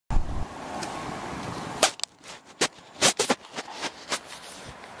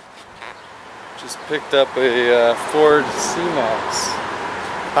picked up a Ford C-Max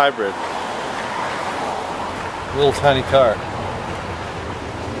hybrid. Little tiny car.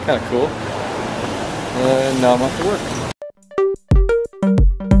 Kind of cool. And now I'm off to work.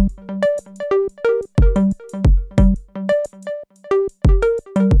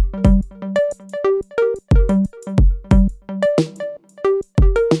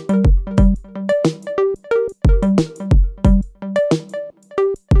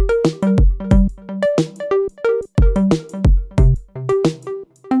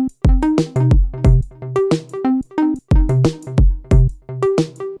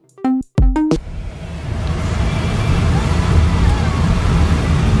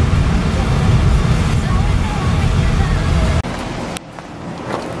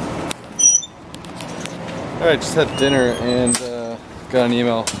 Alright, just had dinner and got an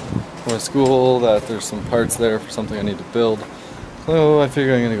email from school that there's some parts there for something I need to build. So I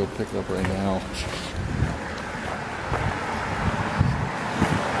figure I'm gonna go pick it up right now.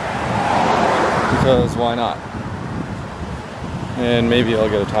 Because why not? And maybe I'll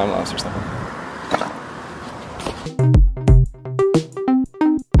get a time lapse or something.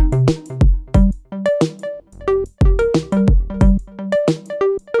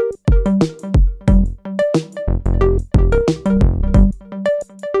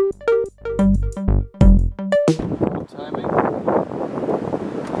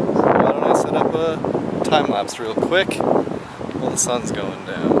 Time lapse real quick while the sun's going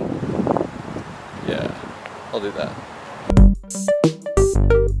down. Yeah, I'll do that.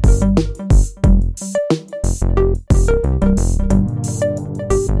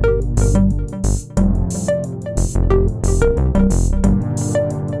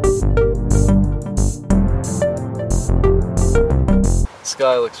 The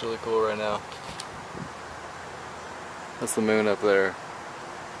sky looks really cool right now. That's the moon up there.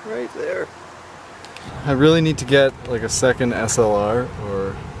 Right there. I really need to get like a second SLR,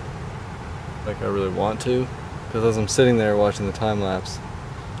 or like I really want to, because as I'm sitting there watching the time lapse,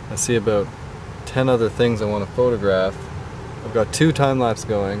 I see about 10 other things I want to photograph. I've got 2 time lapse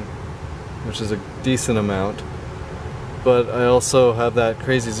going, which is a decent amount, but I also have that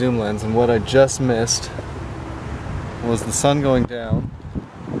crazy zoom lens, and what I just missed was the sun going down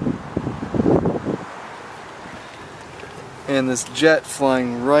and this jet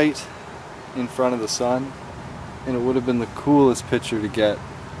flying right in front of the sun, and it would have been the coolest picture to get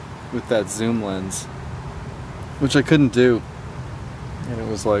with that zoom lens, which I couldn't do, and it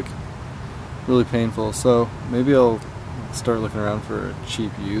was like really painful. So maybe I'll start looking around for a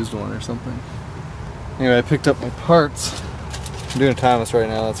cheap used one or something. Anyway, I picked up my parts. I'm doing a time lapse right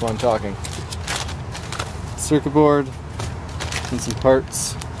now, that's why I'm talking. Circuit board and some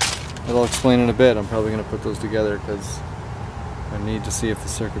parts that I'll explain in a bit. I'm probably going to put those together because I need to see if the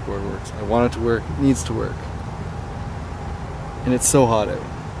circuit board works. I want it to work, it needs to work. And it's so hot out.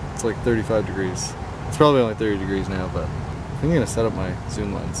 It's like 35 degrees. It's probably only 30 degrees now, but I think I'm gonna set up my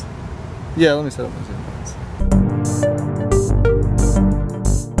zoom lens. Yeah, let me set up my zoom lens.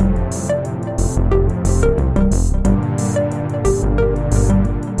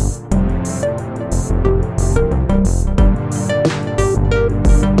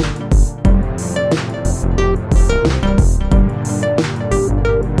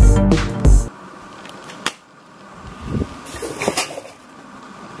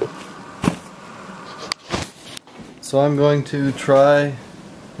 So I'm going to try,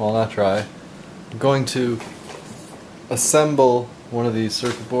 well not try, I'm going to assemble one of these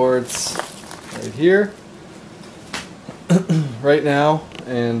circuit boards right here, right now,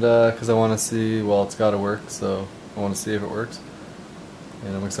 and because I want to see, well it's got to work, so I want to see if it works,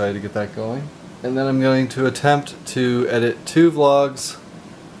 and I'm excited to get that going. And then I'm going to attempt to edit 2 vlogs,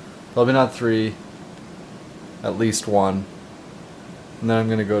 probably not 3, at least 1, and then I'm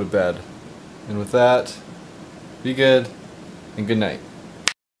going to go to bed. And with that, be good, and good night.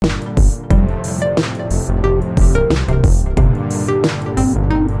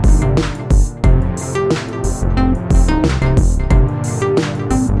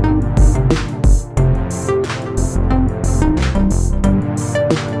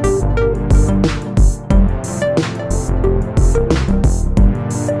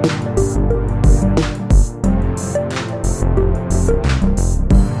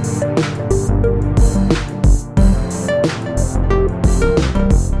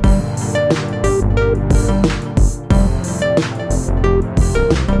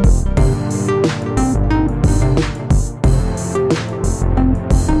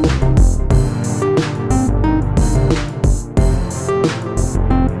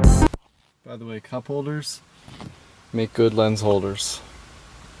 By the way, cup holders make good lens holders.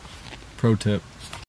 Pro tip.